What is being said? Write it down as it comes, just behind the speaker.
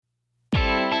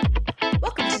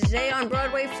Today on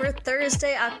Broadway for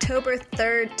Thursday, October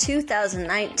 3rd,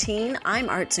 2019, I'm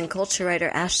arts and culture writer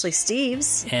Ashley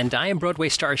Steves. And I am Broadway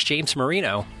stars James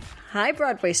Marino. Hi,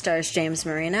 Broadway stars James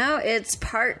Marino. It's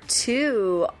part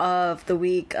 2 of the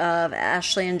week of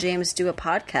Ashley and James do a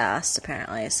podcast,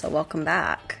 apparently, so welcome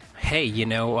back. Hey,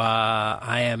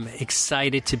 I am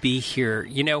excited to be here.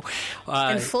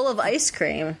 And full of ice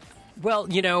cream. Well,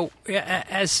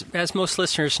 as most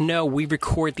listeners know, we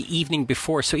record the evening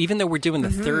before. So even though we're doing the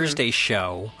Thursday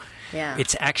show,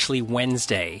 it's actually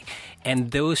Wednesday. And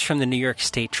those from the New York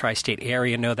State tri-state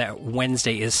area know that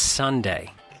Wednesday is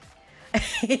Sunday.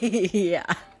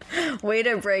 Yeah. Way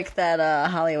to break that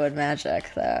Hollywood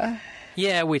magic, though.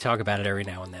 Yeah, we talk about it every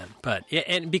now and then. But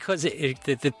and because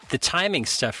the timing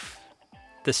stuff...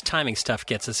 This timing stuff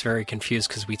gets us very confused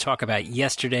because we talk about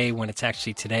yesterday when it's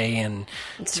actually today, and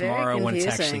it's tomorrow when it's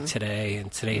actually today,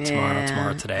 and today,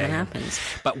 tomorrow, today. That happens.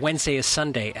 But Wednesday is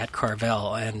Sunday at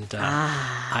Carvel, and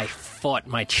I fought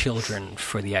my children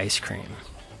for the ice cream.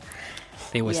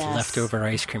 There was leftover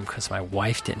ice cream because my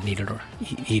wife didn't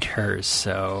eat hers,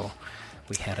 so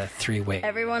we had a three-way.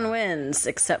 Everyone wins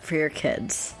except for your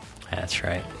kids. That's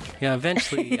right. Yeah,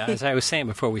 eventually, as I was saying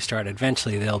before we started,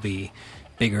 eventually they'll be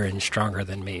bigger and stronger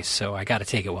than me, so I got to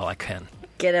take it while I can.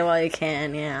 Get it while you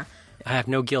can, yeah. I have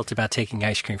no guilt about taking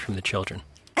ice cream from the children.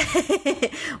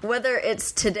 Whether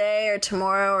it's today or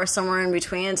tomorrow or somewhere in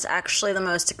between, it's actually the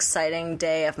most exciting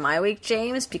day of my week,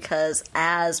 James, because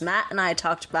as Matt and I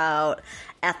talked about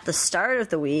at the start of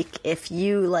the week, if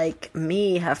you, like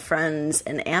me, have friends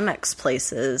in Amex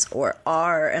places or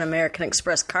are an American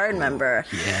Express card member,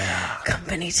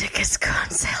 company tickets go on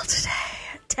sale today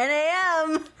at 10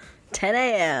 a.m. 10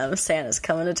 a.m. Santa's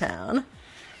coming to town.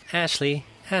 Ashley,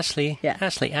 it's time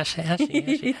to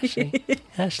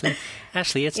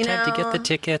get the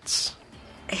tickets.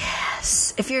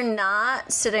 Yes. If you're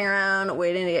not sitting around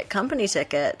waiting to get company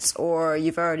tickets or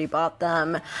you've already bought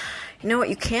them, you know what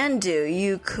you can do?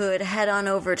 You could head on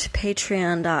over to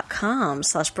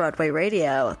patreon.com/Broadway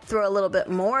Radio, throw a little bit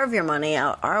more of your money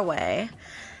out our way.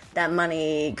 That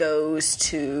money goes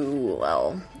to,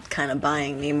 well, kind of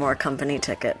buying me more company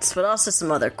tickets, but also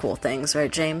some other cool things, right,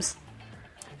 James?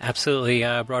 Absolutely.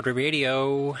 Broadway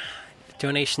Radio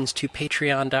donations to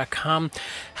patreon.com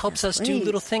helps us do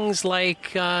little things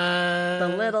like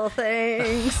the little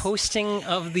things, hosting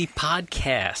of the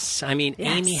podcasts. I mean,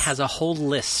 Amy has a whole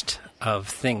list of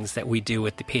things that we do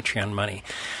with the Patreon money.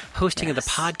 Hosting of the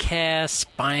podcasts,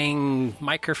 buying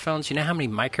microphones. You know how many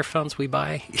microphones we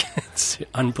buy? It's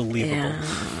unbelievable.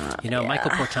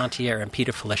 Michael Portantiere and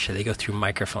Peter Felicia, they go through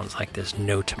microphones like there's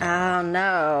no tomorrow. Oh,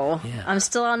 no. Yeah. I'm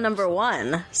still on number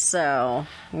 1, so,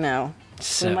 we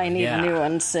might need a new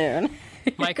one soon.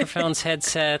 Microphones,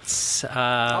 headsets,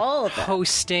 all of that.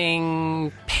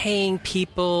 Hosting, paying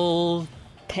people,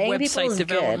 website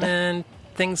development,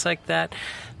 things like that.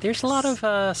 There's a lot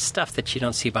of stuff that you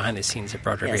don't see behind the scenes at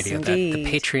Broadway Radio that the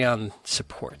Patreon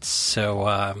supports. So,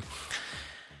 all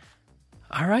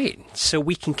right. So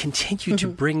we can continue to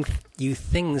bring you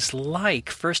things like,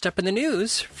 first up in the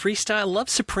news, Freestyle Love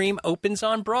Supreme opens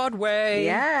on Broadway.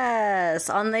 Yes.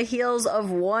 On the heels of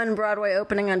one Broadway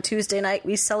opening on Tuesday night,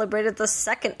 we celebrated the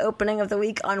second opening of the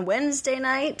week on Wednesday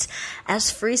night as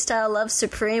Freestyle Love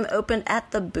Supreme opened at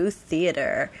the Booth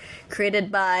Theater.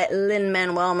 Created by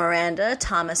Lin-Manuel Miranda,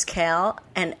 Thomas Kail,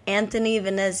 and Anthony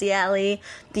Veneziali,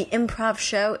 the improv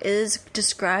show is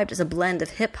described as a blend of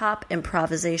hip-hop,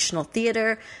 improvisational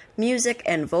theater, music,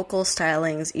 and vocal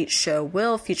stylings. Each show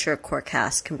will feature a core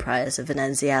cast comprised of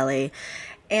Veneziali,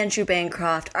 Andrew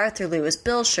Bancroft, Arthur Lewis,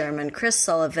 Bill Sherman, Chris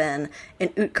Sullivan,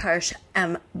 and Utkarsh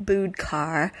M.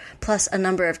 Budkar, plus a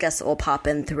number of guests that will pop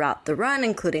in throughout the run,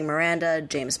 including Miranda,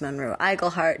 James Monroe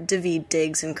Iglehart, Daveed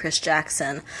Diggs, and Chris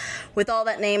Jackson. With all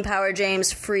that name power,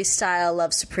 James, Freestyle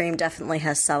Love Supreme definitely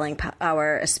has selling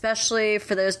power, especially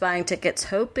for those buying tickets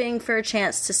hoping for a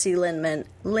chance to see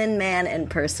Lin-Man in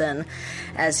person,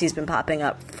 as he's been popping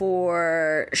up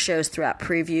for shows throughout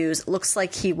previews. Looks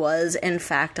like he was, in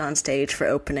fact, on stage for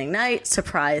opening night,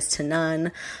 surprise to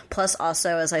none. Plus,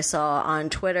 also, as I saw on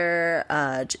Twitter,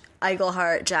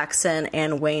 Iglehart, Jackson,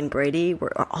 and Wayne Brady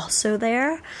were also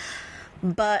there.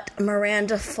 But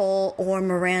Miranda full or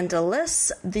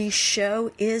Miranda-less, the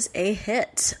show is a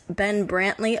hit. Ben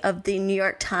Brantley of the New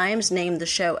York Times named the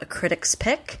show a critic's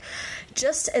pick.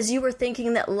 Just as you were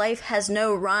thinking that life has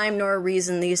no rhyme nor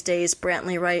reason these days,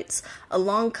 Brantley writes,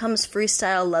 along comes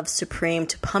Freestyle Love Supreme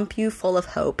to pump you full of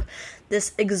hope.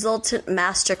 This exultant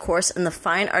master course in the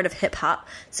fine art of hip-hop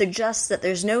suggests that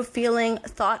there's no feeling,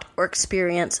 thought, or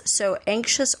experience so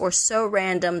anxious or so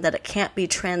random that it can't be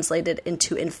translated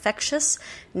into infectious,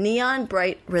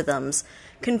 neon-bright rhythms.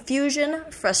 Confusion,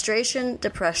 frustration,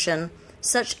 depression.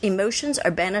 Such emotions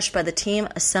are banished by the team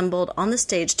assembled on the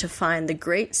stage to find the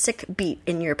great sick beat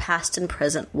in your past and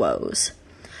present woes.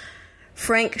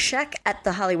 Frank Scheck at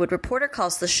The Hollywood Reporter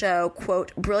calls the show,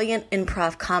 quote, brilliant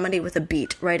improv comedy with a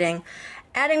beat, writing,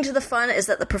 adding to the fun is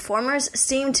that the performers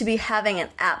seem to be having an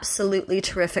absolutely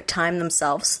terrific time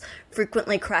themselves,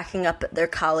 frequently cracking up at their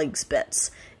colleagues' bits.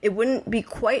 It wouldn't be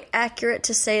quite accurate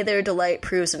to say their delight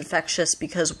proves infectious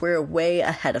because we're way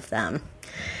ahead of them.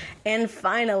 And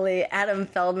finally, Adam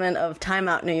Feldman of Time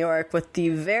Out New York with the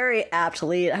very apt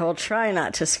lead I will try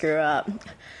not to screw up.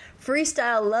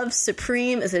 Freestyle Love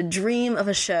Supreme is a dream of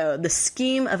a show, the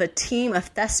scheme of a team of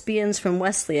thespians from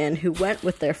Wesleyan who went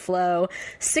with their flow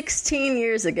 16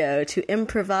 years ago to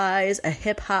improvise a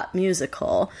hip-hop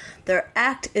musical. Their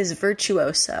act is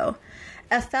virtuoso.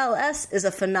 FLS is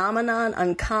a phenomenon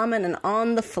uncommon and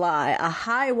on the fly, a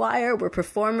high wire where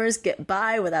performers get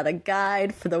by without a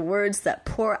guide for the words that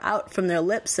pour out from their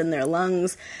lips and their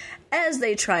lungs as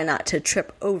they try not to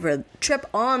trip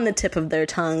on the tip of their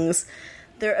tongues.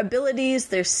 Their abilities,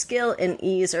 their skill, and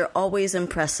ease are always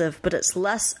impressive, but it's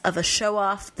less of a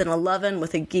show-off than a lovin'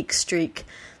 with a geek streak.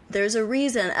 There's a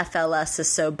reason FLS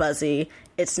is so buzzy.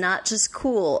 It's not just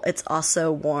cool, it's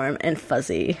also warm and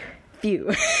fuzzy.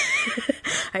 Phew.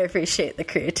 I appreciate the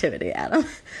creativity, Adam.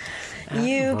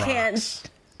 You can't...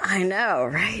 I know,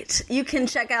 right? You can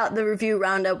check out the review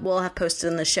roundup we'll have posted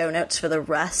in the show notes for the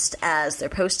rest as they're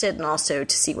posted, and also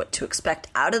to see what to expect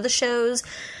out of the shows.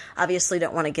 Obviously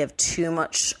don't want to give too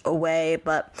much away,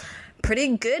 but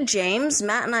pretty good, James.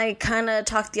 Matt and I kind of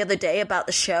talked the other day about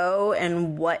the show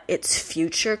and what its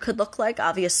future could look like.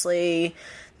 Obviously,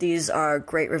 these are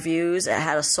great reviews. It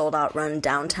had a sold-out run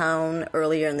downtown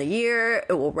earlier in the year.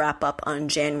 It will wrap up on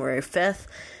January 5th.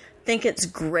 Think it's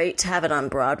great to have it on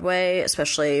Broadway,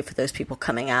 especially for those people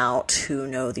coming out who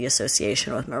know the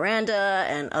association with Miranda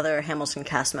and other Hamilton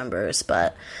cast members,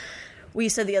 but... We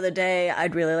said the other day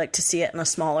I'd really like to see it in a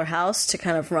smaller house to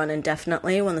kind of run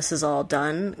indefinitely when this is all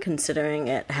done, considering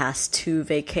it has to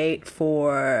vacate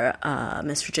for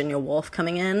Miss Virginia Woolf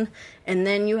coming in. And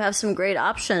then you have some great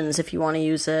options if you want to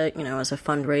use it, you know, as a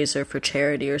fundraiser for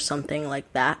charity or something like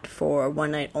that for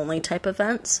one-night-only type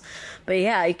events. But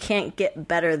yeah, you can't get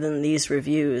better than these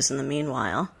reviews in the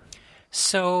meanwhile.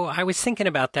 So I was thinking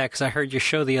about that because I heard your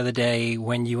show the other day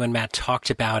when you and Matt talked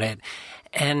about it.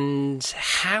 And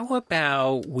how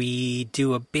about we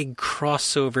do a big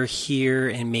crossover here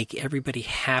and make everybody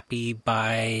happy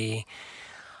by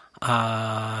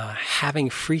having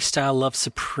Freestyle Love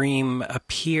Supreme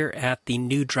appear at the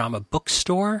New Drama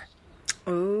Bookstore?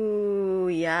 Ooh,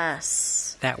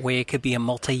 yes. That way it could be a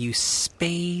multi-use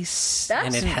space. That's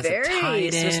and it has very, a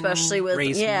tie-in, especially with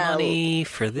raise money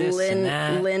for this and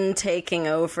that. Lynn taking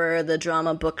over the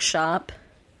drama bookshop.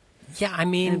 Yeah, I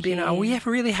mean, you know, we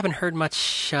really haven't heard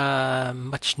much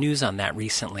news on that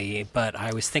recently, but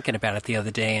I was thinking about it the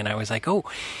other day, and I was like, oh,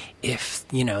 if,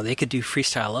 you know, they could do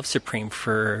Freestyle Love Supreme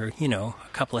for, you know, a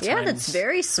couple of times. Yeah, that's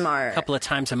very smart. A couple of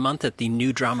times a month at the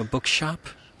New Drama Bookshop.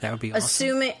 That would be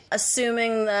awesome.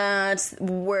 Assuming that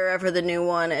wherever the new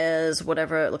one is,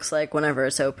 whatever it looks like whenever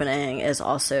it's opening, is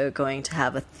also going to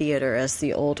have a theater as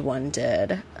the old one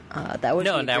did. That would be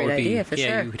a great idea for sure.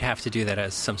 Yeah, you would have to do that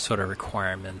as some sort of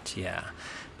requirement, yeah.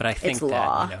 But I think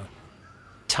that, you know,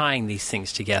 tying these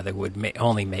things together would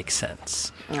only make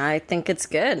sense. I think it's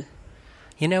good.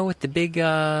 You know, with the big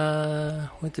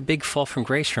fall from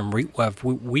grace from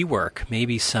WeWork,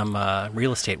 maybe some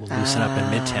real estate will loosen up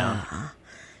in Midtown.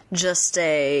 Just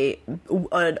an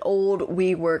old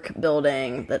WeWork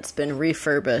building that's been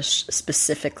refurbished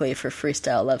specifically for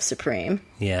Freestyle Love Supreme.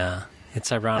 Yeah.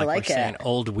 It's ironic we're saying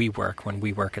old WeWork when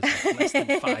WeWork is like less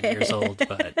than 5 years old,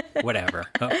 but whatever.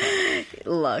 Okay.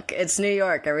 Look, it's New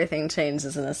York. Everything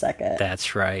changes in a second.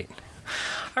 That's right.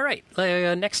 All right.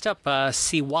 Next up,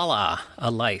 Seawalla,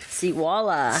 A Life.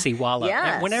 Seawalla.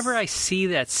 Yes. Whenever I see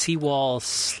that Seawall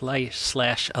 /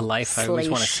 A Life, I always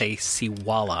want to say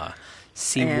Seawalla.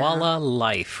 Seawalla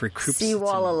Life.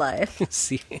 Seawalla Life.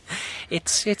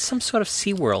 It's some sort of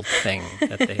SeaWorld thing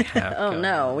that they have. Oh,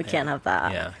 no, we can't have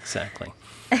that. Yeah, exactly.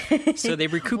 So they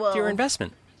recouped your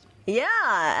investment.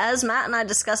 Yeah, as Matt and I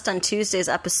discussed on Tuesday's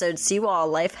episode, Seawall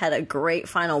Life had a great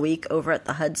final week over at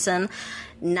the Hudson.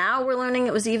 Now we're learning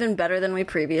it was even better than we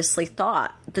previously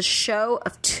thought. The show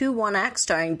of 2-1 acts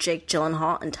starring Jake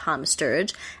Gyllenhaal and Tom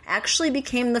Sturridge actually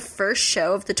became the first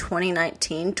show of the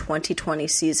 2019-2020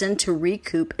 season to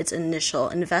recoup its initial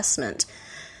investment.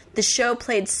 The show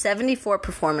played 74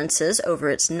 performances over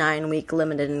its 9-week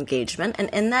limited engagement, and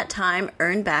in that time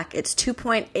earned back its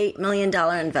 $2.8 million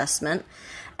investment.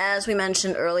 As we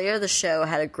mentioned earlier, the show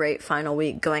had a great final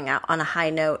week, going out on a high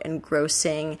note and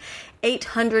grossing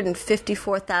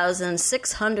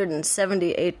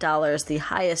 $854,678, the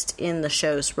highest in the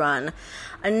show's run.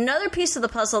 Another piece of the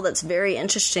puzzle that's very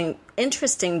interesting,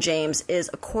 James, is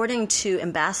according to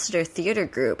Ambassador Theater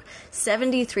Group,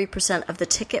 73% of the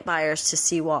ticket buyers to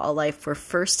Seawall Life were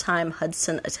first-time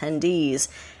Hudson attendees.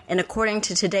 And according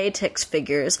to Today Tick's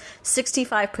figures,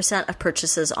 65% of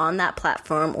purchases on that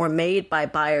platform were made by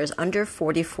buyers under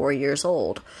 44 years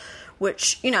old,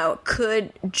 which,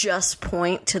 could just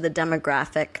point to the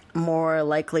demographic more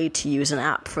likely to use an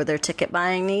app for their ticket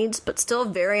buying needs, but still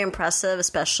very impressive,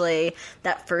 especially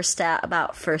that first stat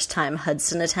about first-time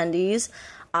Hudson attendees.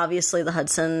 Obviously, the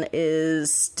Hudson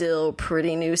is still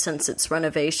pretty new since its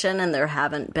renovation, and there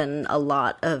haven't been a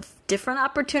lot of different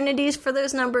opportunities for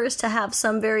those numbers to have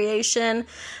some variation,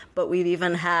 but we've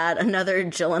even had another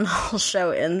Gyllenhaal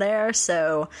show in there,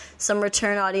 so some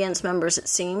return audience members, it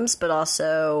seems, but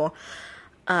also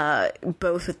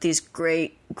both with these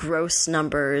great gross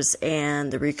numbers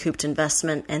and the recouped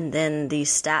investment, and then these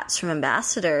stats from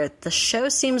Ambassador, the show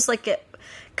seems like it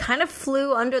kind of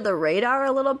flew under the radar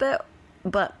a little bit,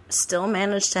 but still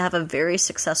managed to have a very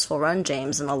successful run,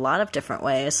 James, in a lot of different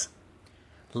ways.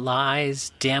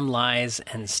 Lies, damn lies,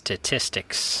 and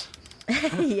statistics.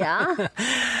 Yeah.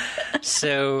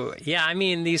 So, yeah, I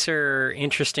mean, these are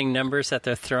interesting numbers that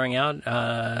they're throwing out.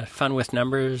 Fun with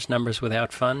numbers, numbers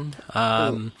without fun.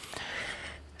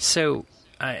 So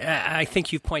I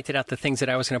think you've pointed out the things that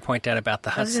I was going to point out about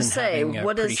the Hudson having a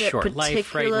pretty short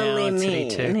life right now. What does it particularly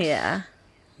mean? Yeah.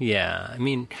 Yeah, I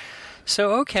mean...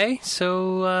 So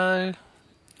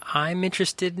I'm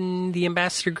interested in the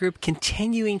Ambassador Group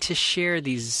continuing to share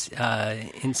these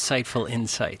insightful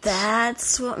insights.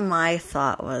 That's what my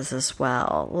thought was as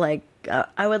well. Like,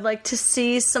 I would like to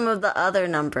see some of the other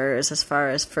numbers as far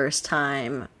as first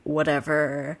time,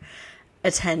 whatever,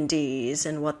 attendees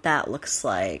and what that looks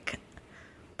like.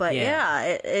 But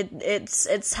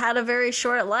it's had a very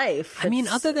short life. I mean,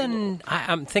 other than,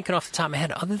 I'm thinking off the top of my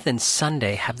head, other than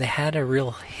Sunday, have they had a real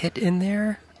hit in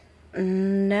there?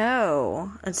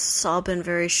 No. It's all been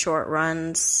very short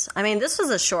runs. I mean, this was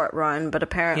a short run, but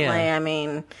apparently, I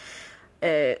mean,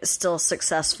 it's still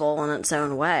successful in its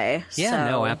own way. Yeah,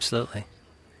 no, absolutely.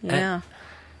 Yeah.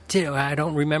 I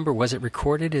don't remember, was it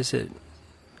recorded? Is it...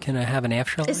 Can I have an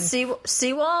afterlife?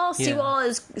 Seawall?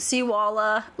 Yeah.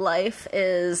 Seawall Life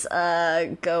is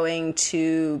going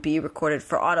to be recorded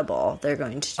for Audible. They're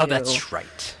going to do that's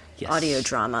right. Yes. Audio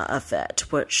drama of it,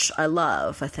 which I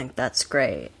love. I think that's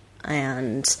great.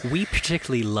 And we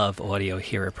particularly love audio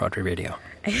here at Broadway Radio.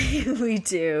 We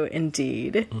do,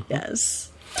 indeed. Mm-hmm.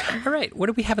 Yes. All right. What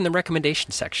do we have in the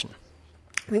recommendation section?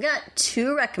 We got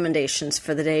 2 recommendations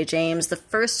for the day, James. The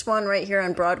first one right here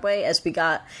on Broadway, as we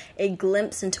got a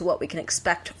glimpse into what we can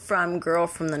expect from Girl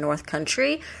from the North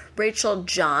Country. Rachel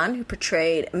John, who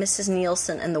portrayed Mrs.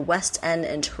 Nielsen in the West End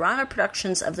and Toronto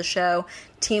productions of the show,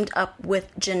 teamed up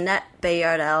with Jeanette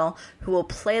Bayardelle, who will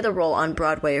play the role on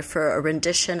Broadway for a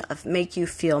rendition of Make You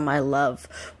Feel My Love,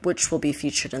 which will be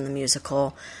featured in the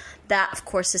musical. That, of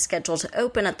course, is scheduled to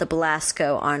open at the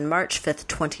Belasco on March 5th,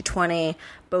 2020.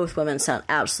 Both women sound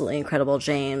absolutely incredible,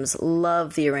 James.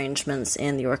 Love the arrangements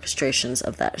and the orchestrations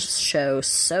of that show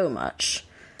so much.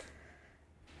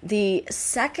 The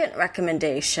second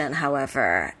recommendation,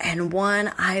 however, and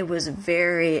one I was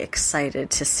very excited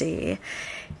to see,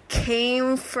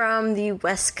 came from the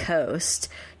West Coast.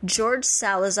 George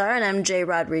Salazar and MJ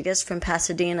Rodriguez from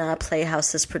Pasadena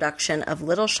Playhouse's production of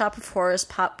Little Shop of Horrors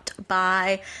popped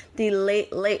by the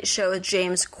Late Late Show with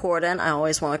James Corden. I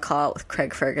always want to call it with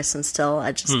Craig Ferguson still.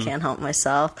 I just can't help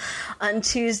myself. On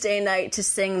Tuesday night to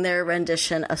sing their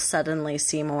rendition of Suddenly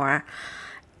Seymour.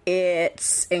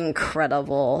 It's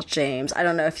incredible, James. I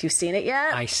don't know if you've seen it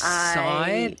yet. I saw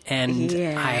it, and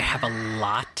I have a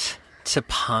lot to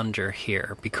ponder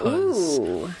here because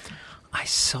I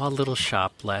saw Little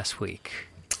Shop last week.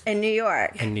 In New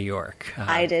York.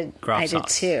 I did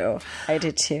too.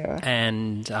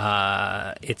 And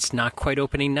it's not quite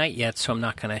opening night yet, so I'm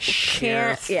not going to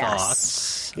share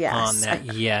thoughts on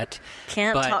that yet.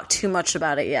 Can't talk too much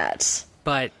about it yet.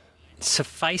 But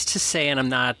suffice to say, and I'm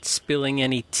not spilling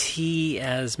any tea,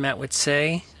 as Matt would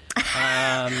say.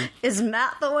 Is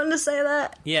Matt the one to say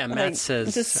that? Yeah, Matt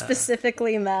says... Just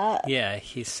specifically Matt? Yeah,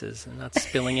 he says, I'm not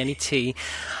spilling any tea.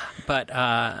 But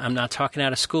I'm not talking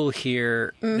out of school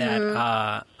here,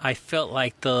 that I felt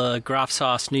like the Groff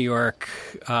Sauce New York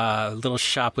little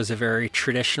shop was a very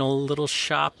traditional little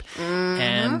shop.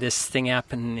 And this thing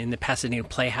happened in the Pasadena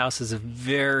Playhouse is a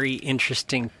very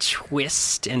interesting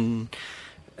twist and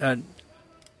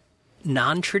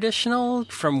non-traditional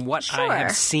from what I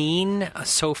have seen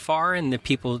so far and the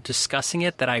people discussing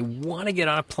it, that I want to get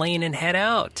on a plane and head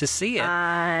out to see it.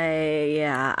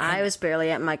 I was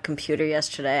barely at my computer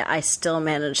yesterday. I still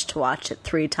managed to watch it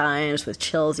 3 times with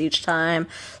chills each time.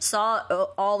 Saw it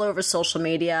all over social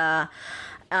media.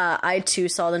 I, too,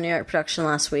 saw the New York production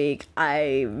last week.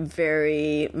 I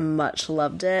very much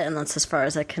loved it, and that's as far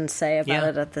as I can say about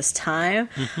it at this time.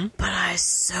 But I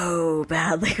so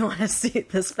badly want to see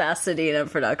this Pasadena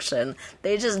production.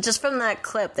 They just from that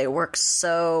clip, they work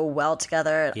so well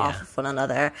together and off of one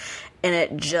another, and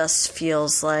it just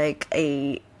feels like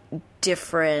a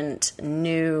different,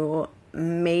 new,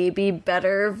 maybe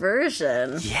better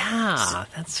version. Yeah,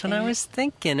 that's what I was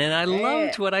thinking, and I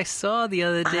loved what I saw the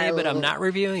other day, but I'm not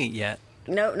reviewing it yet.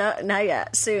 No, not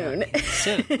yet. Soon.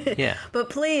 Soon, yeah. But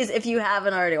please, if you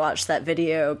haven't already watched that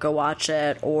video, go watch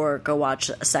it, or go watch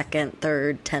it a second,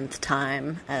 third, 10th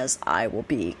time, as I will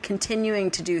be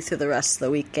continuing to do through the rest of the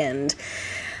weekend,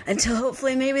 until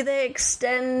hopefully maybe they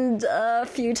extend a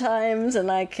few times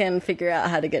and I can figure out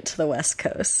how to get to the West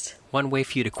Coast. One way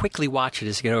for you to quickly watch it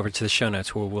is to get over to the show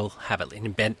notes, where we'll have it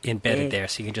embedded there,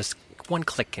 so you can just one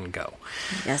click and go.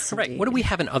 Yes, all right, indeed. what do we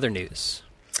have in other news?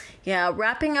 Yeah,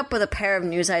 wrapping up with a pair of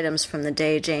news items from the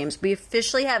day, James. We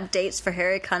officially have dates for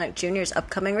Harry Connick Jr.'s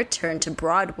upcoming return to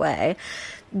Broadway.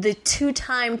 The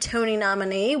 2-time Tony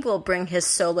nominee will bring his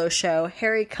solo show,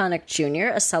 Harry Connick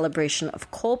Jr., a celebration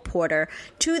of Cole Porter,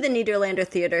 to the Nederlander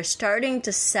Theater starting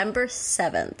December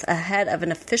 7th, ahead of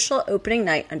an official opening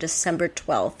night on December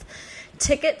 12th.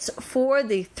 Tickets for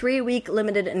the 3-week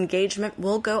limited engagement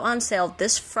will go on sale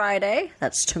this Friday,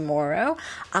 that's tomorrow,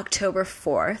 October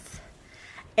 4th.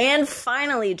 And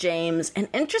finally, James, an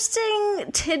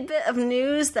interesting tidbit of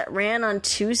news that ran on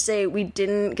Tuesday we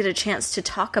didn't get a chance to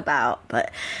talk about,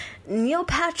 but Neil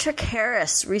Patrick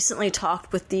Harris recently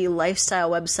talked with the lifestyle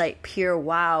website Pure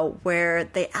Wow, where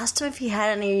they asked him if he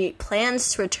had any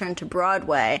plans to return to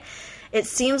Broadway. It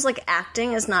seems like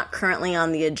acting is not currently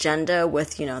on the agenda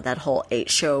with, that whole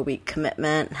 8-show-a-week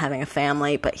commitment and having a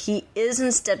family, but he is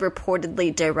instead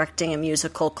reportedly directing a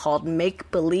musical called Make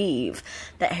Believe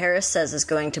that Harris says is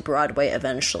going to Broadway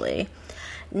eventually.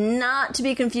 Not to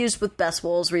be confused with Bess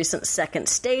Wool's recent second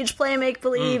stage play, Make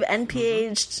Believe.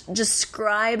 NPH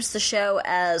describes the show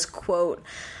as, quote,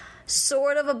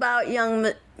 sort of about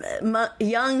young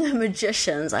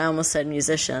magicians, I almost said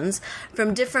musicians,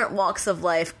 from different walks of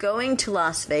life going to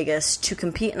Las Vegas to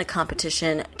compete in a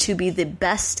competition to be the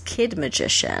best kid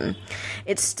magician.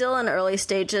 It's still in early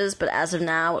stages, but as of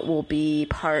now, it will be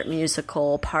part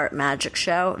musical, part magic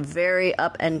show. Very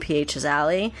up NPH's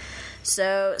alley.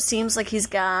 So, seems like he's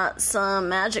got some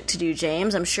magic to do,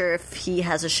 James. I'm sure if he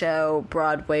has a show,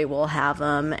 Broadway will have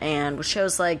him. And with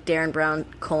shows like Darren Brown,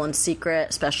 Secret,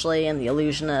 especially, and The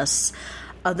Illusionists,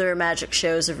 other magic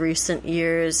shows of recent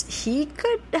years, he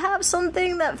could have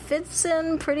something that fits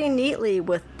in pretty neatly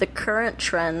with the current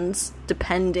trends,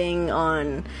 depending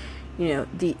on,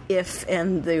 the if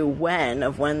and the when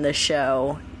of the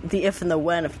show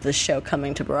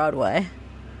coming to Broadway.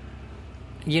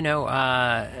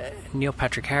 Neil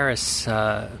Patrick Harris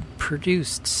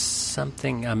produced a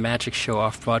magic show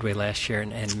off Broadway last year,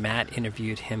 and Matt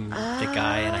interviewed him, the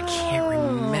guy, and I can't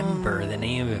remember the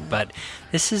name of it, but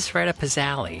this is right up his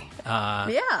alley.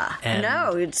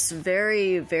 It's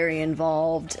very, very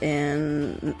involved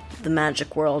in the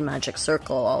magic world, magic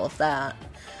circle, all of that.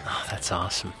 Oh, that's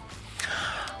awesome.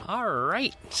 All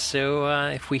right, so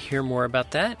if we hear more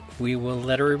about that, we will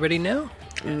let everybody know.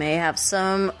 May have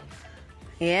some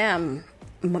more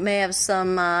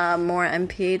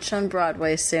MPH on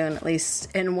Broadway soon, at least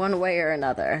in one way or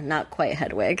another. Not quite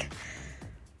Hedwig.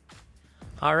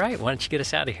 All right, why don't you get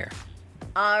us out of here?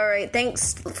 All right,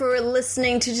 thanks for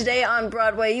listening to Today on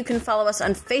Broadway. You can follow us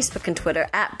on Facebook and Twitter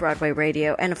at Broadway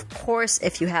Radio. And of course,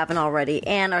 if you haven't already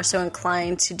and are so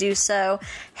inclined to do so,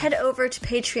 head over to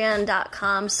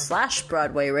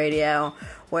patreon.com/Broadway Radio,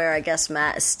 where I guess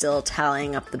Matt is still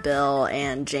tallying up the bill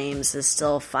and James is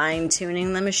still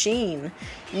fine-tuning the machine.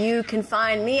 You can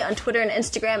find me on Twitter and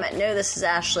Instagram at No This Is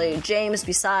Ashley. James,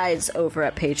 besides over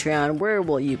at Patreon, where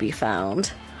will you be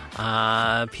found?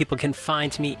 People can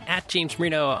find me at James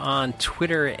Marino on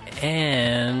Twitter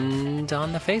and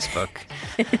on the Facebook.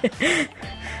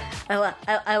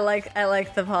 I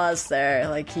like the pause there.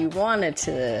 Like you wanted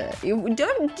to. You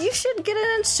should get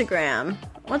an Instagram.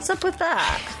 What's up with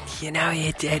that? You know,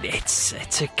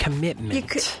 it's a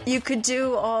commitment. You could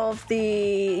do all of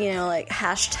the, like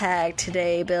hashtag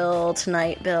today bill,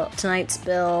 tonight's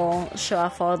bill, show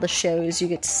off all the shows you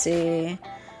get to see.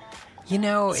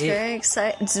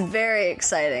 It's very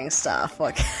exciting stuff.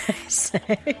 What can I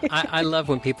say? I love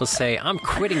when people say, I'm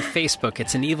quitting Facebook.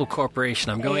 It's an evil corporation.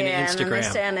 I'm going to Instagram. And then they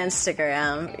stay on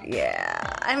Instagram.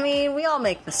 Yeah. I mean, we all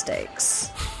make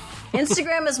mistakes.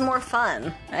 Instagram is more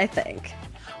fun, I think.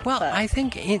 Well, I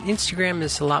think Instagram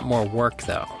is a lot more work,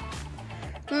 though.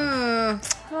 I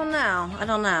don't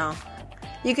know.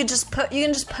 You can just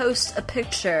post a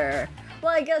picture.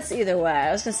 Well, I guess either way.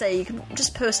 I was going to say you can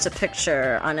just post a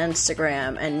picture on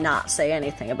Instagram and not say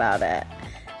anything about it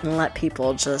and let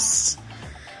people just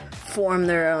form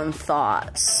their own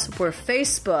thoughts. Where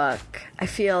Facebook, I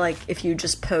feel like if you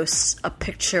just post a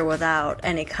picture without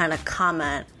any kind of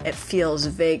comment, it feels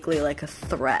vaguely like a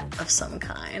threat of some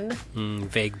kind.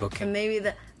 Vague booking. And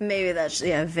maybe that's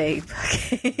vague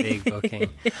booking. Vague booking.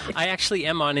 I actually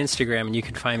am on Instagram, and you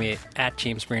can find me at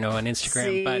James Marino on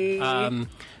Instagram.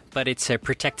 But it's a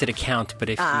protected account. But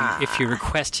if you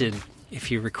request,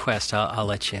 I'll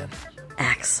let you in.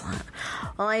 Excellent.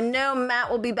 Well, I know Matt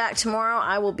will be back tomorrow.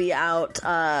 I will be out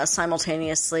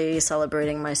simultaneously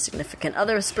celebrating my significant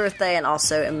other's birthday and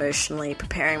also emotionally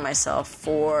preparing myself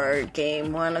for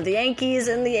Game 1 of the Yankees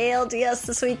in the ALDS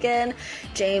this weekend.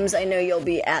 James, I know you'll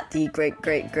be at the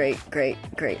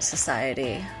Great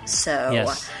Society. So,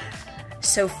 yes.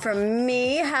 So from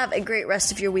me, have a great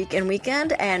rest of your week and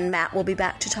weekend, and Matt will be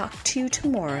back to talk to you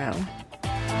tomorrow.